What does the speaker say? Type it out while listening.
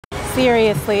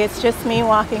Seriously, it's just me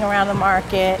walking around the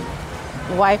market,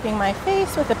 wiping my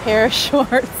face with a pair of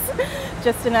shorts.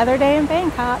 Just another day in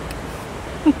Bangkok.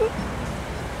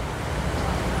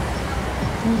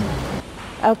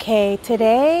 Okay,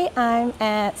 today I'm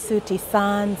at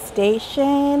Sutthisan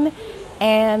station,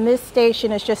 and this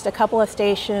station is just a couple of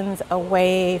stations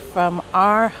away from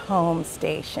our home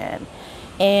station.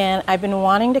 And I've been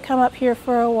wanting to come up here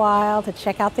for a while to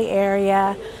check out the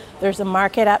area. There's a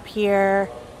market up here,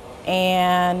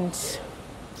 and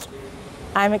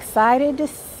I'm excited to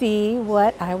see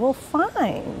what I will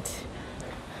find.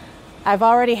 I've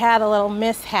already had a little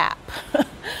mishap.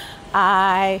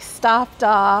 I stopped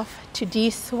off to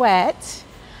de-sweat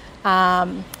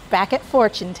back at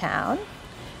Fortune Town,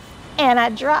 and I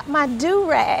dropped my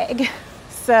do-rag.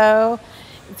 So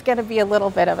it's gonna be a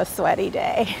little bit of a sweaty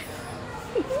day.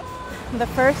 The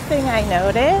first thing I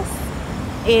notice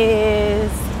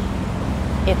is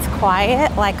it's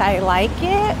quiet like I like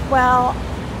it. Well,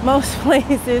 most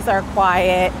places are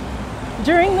quiet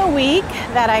during the week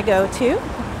that I go to.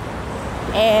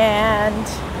 And,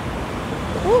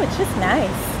 ooh, it's just nice.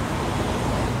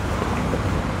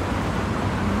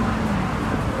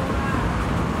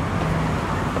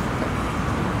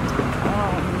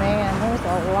 Oh man, there's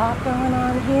a lot going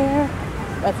on here.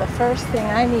 But the first thing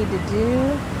I need to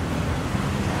do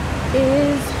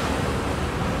is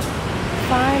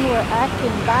find where I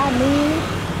can buy me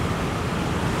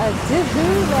a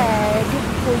do-rag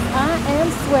because I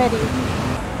am sweaty.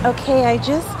 Okay, I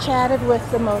just chatted with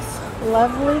the most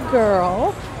lovely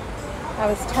girl. I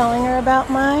was telling her about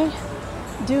my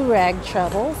do-rag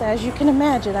troubles. As you can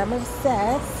imagine, I'm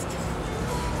obsessed.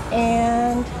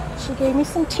 And she gave me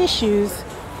some tissues.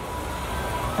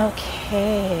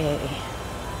 Okay.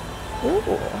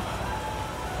 Ooh.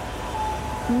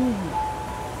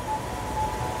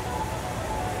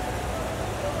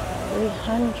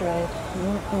 300.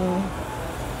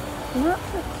 Not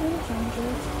for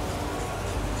 300.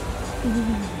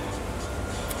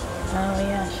 Oh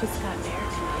yeah, she's got air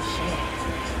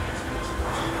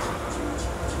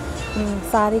conditioning.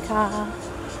 Sarika.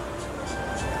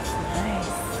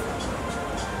 Nice.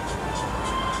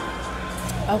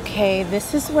 Okay,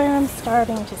 this is where I'm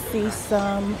starting to see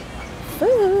some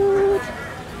food.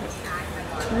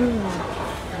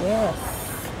 Yes.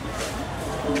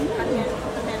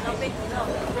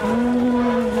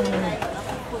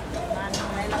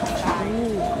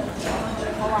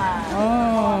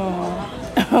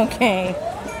 Okay,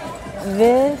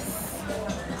 this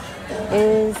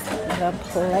is the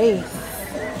place.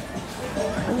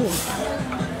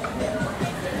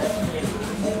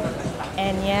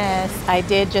 And yes, I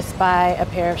did just buy a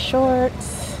pair of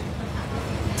shorts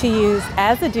to use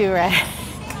as a do-rag.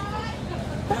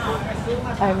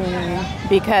 I mean,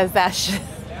 because that's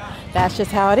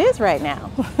just how it is right now.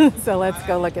 So let's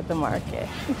go look at the market.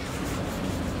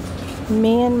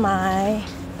 Me and my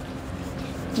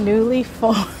newly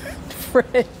formed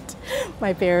friend,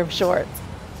 my pair of shorts.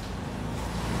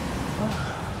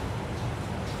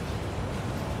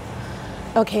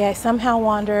 Okay, I somehow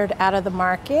wandered out of the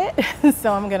market,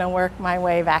 so I'm gonna work my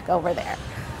way back over there.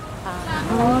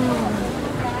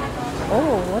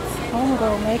 Oh, what's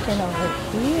homegirl making over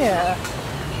here?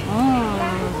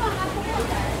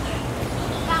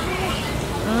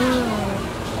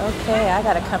 Okay, I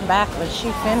gotta come back when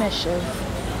she finishes.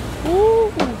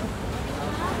 Ooh.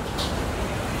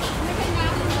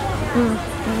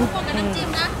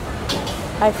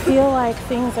 I feel like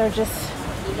things are just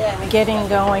getting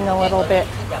going a little bit,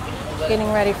 getting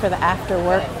ready for the after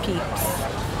work peeps.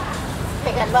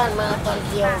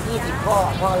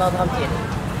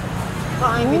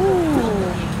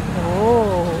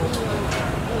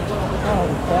 Oh,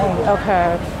 dang.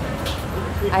 Okay.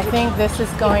 I think this is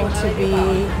going to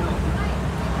be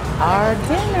our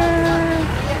dinner.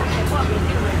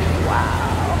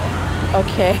 Wow.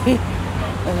 Okay.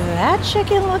 That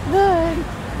chicken looked good.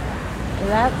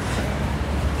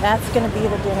 That's gonna be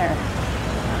the dinner.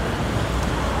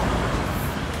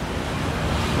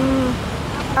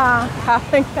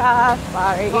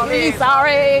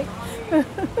 Sorry.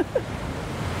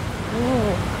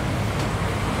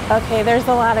 Okay, there's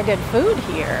a lot of good food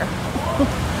here.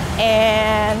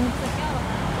 And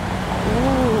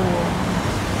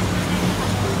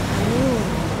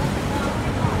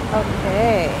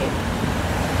okay.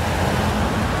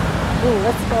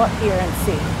 Let's go up here and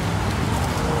see.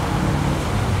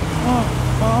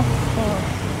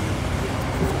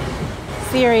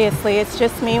 Seriously, it's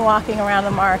just me walking around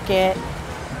the market,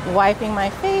 wiping my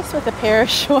face with a pair of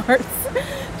shorts.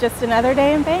 Just another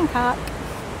day in Bangkok.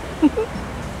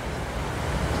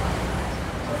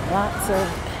 Lots of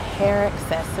hair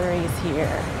accessories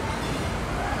here.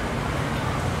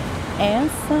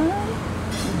 and some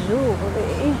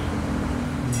jewelry.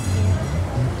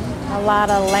 A lot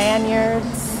of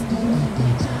lanyards.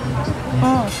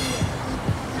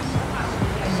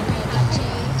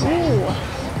 Ooh.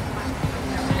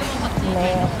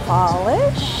 Nail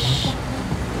polish.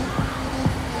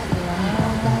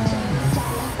 Nice.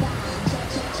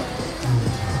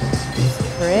 It's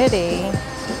pretty.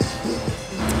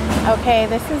 Okay,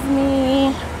 this is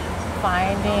me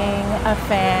finding a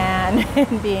fan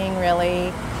and being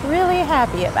really, really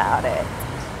happy about it.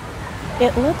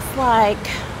 It looks like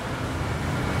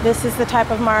this is the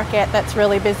type of market that's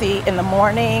really busy in the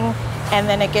morning, and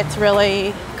then it gets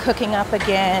really cooking up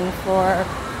again for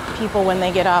people when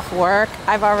they get off work.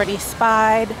 I've already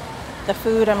spied the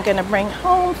food I'm gonna bring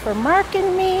home for Mark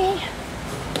and me.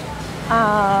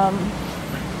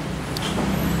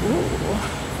 Ooh,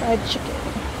 fried chicken.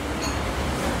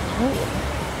 Ooh,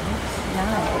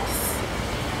 nice.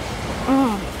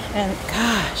 And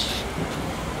gosh,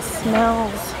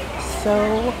 smells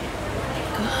so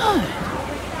good.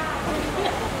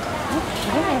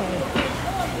 Okay.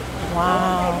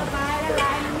 Wow.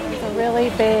 It's a really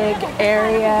big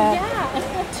area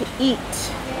to eat.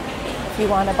 If you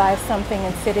want to buy something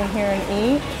and sit in here and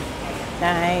eat,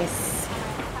 nice.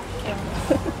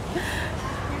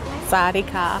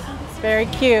 Sadika. It's very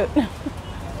cute.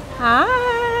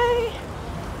 Hi.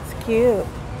 It's cute.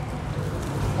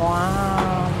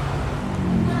 Wow.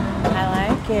 I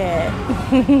like it.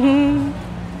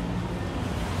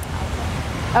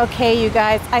 Okay, you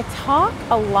guys, I talk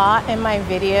a lot in my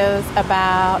videos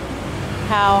about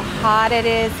how hot it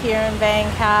is here in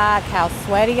Bangkok, how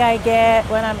sweaty I get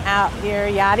when I'm out here,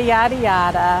 yada, yada,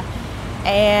 yada.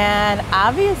 And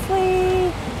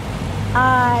obviously,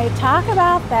 I talk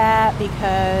about that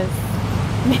because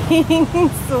being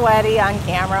sweaty on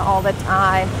camera all the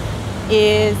time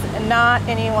is not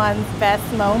anyone's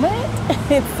best moment.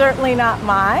 It's certainly not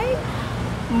mine,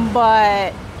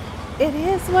 but it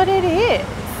is what it is.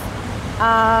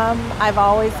 I've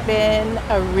always been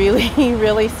a really,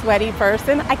 really sweaty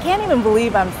person. I can't even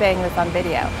believe I'm saying this on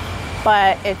video,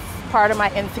 but it's part of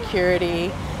my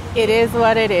insecurity. It is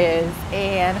what it is,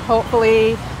 and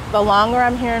hopefully the longer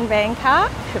I'm here in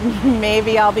Bangkok,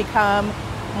 maybe I'll become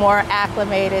more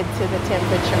acclimated to the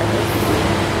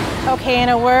temperatures. Okay, and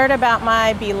a word about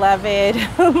my beloved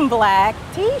black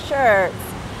t-shirts.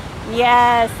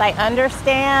 Yes, I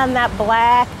understand that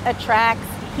black attracts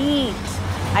heat.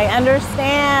 I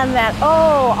understand that,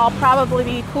 oh, I'll probably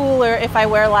be cooler if I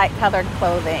wear light colored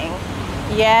clothing.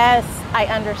 Yes, I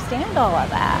understand all of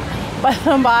that. But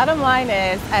the bottom line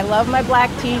is, I love my black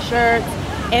t-shirts.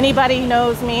 Anybody who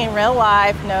knows me in real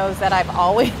life knows that I've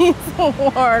always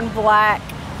worn black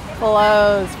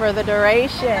clothes for the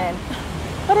duration.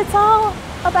 But it's all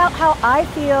about how I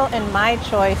feel and my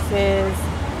choices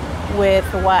with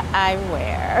what I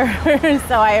wear.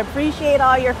 So I appreciate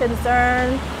all your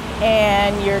concern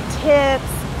and your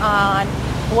tips on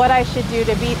what I should do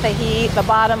to beat the heat. The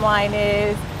bottom line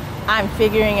is I'm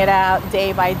figuring it out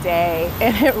day by day,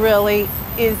 and it really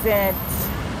isn't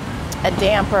a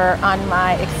damper on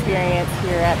my experience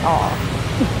here at all.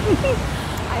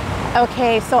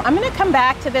 Okay, so I'm gonna come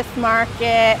back to this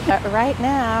market. But right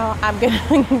now, I'm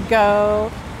gonna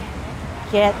go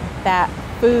get that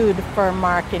food for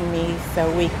Mark and me so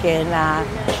we can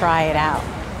try it out.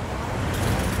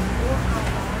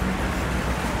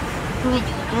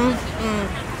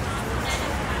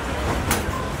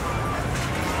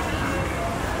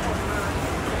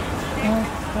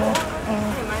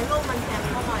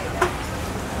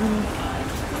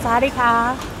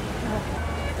 Sadika.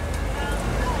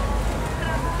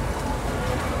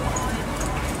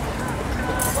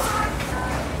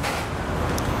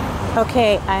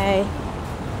 Okay, I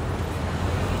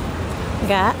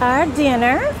got our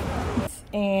dinner,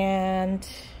 and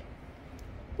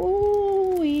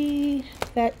ooh,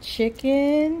 that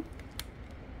chicken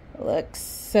looks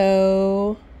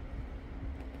so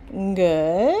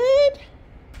good.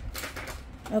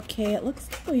 Okay, it looks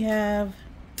like we have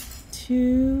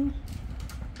 2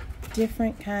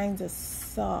 different kinds of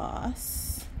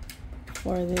sauce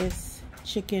for this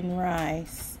chicken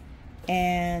rice,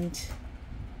 and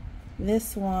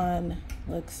this one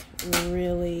looks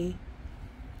really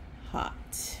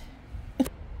hot.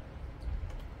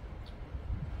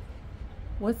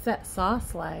 What's that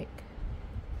sauce like?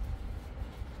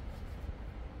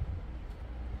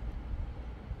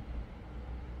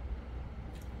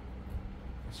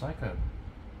 It's like a,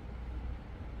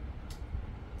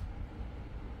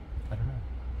 I don't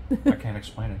know. I can't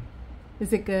explain it.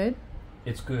 Is it good?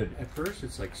 It's good. At first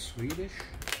it's like sweetish.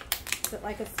 Is it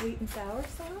like a sweet and sour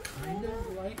sauce? Kind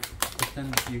of like.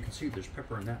 then you can see there's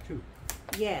pepper in that too.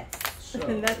 Yes. So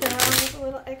Nothing wrong with a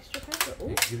little extra pepper. Ooh.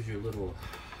 it gives you a little.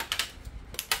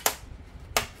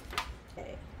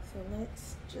 Okay, so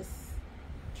let's just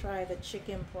try the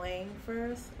chicken plain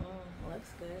first.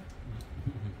 Looks good.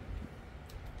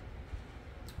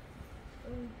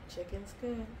 Ooh, chicken's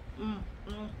good. A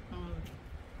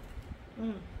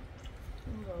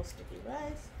little sticky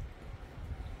rice.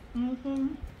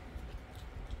 And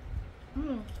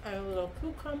a little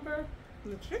cucumber.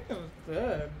 The chicken's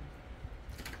good.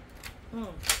 Okay.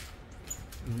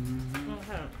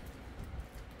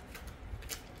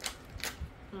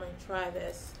 I'm gonna try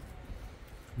this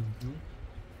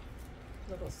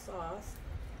little sauce.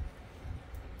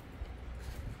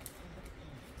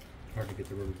 Hard to get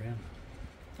the rubber band.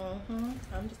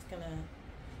 I'm just gonna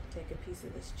take a piece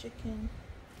of this chicken.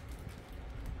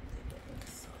 Dip it in the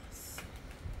sauce.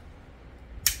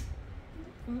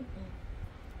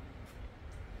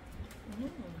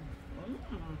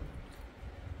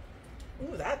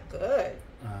 Ooh, that's good.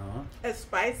 It's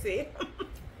spicy.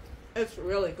 It's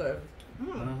really good.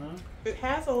 It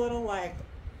has a little like.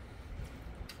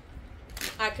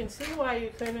 I can see why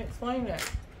you couldn't explain it.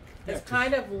 It's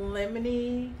kind of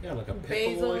lemony, yeah, like a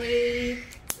basil-y,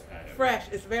 fresh.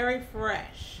 It's very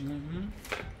fresh.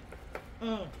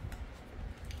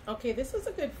 Okay, this is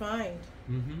a good find.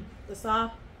 The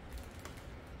sauce.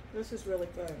 This is really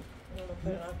good. I'm gonna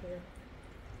put it on here.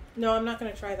 No, I'm not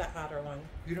gonna try that hotter one.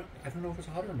 You don't. I don't know if it's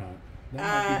hot or not.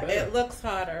 That might be better. It looks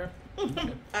hotter.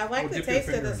 I like the taste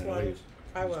of this one.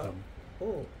 I will.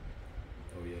 Ooh.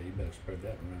 Oh yeah, you better spread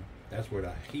that around. That's where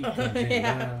the heat comes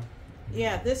in.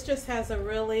 Yeah, this just has a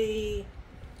really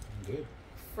good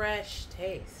fresh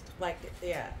taste. Like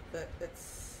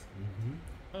it's.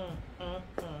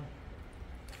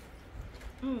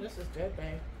 This is good,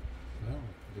 babe. No,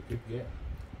 it's a good get.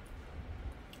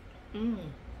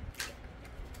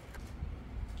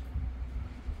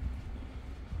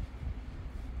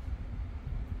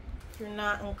 If you're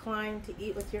not inclined to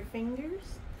eat with your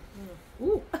fingers.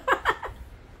 Ooh.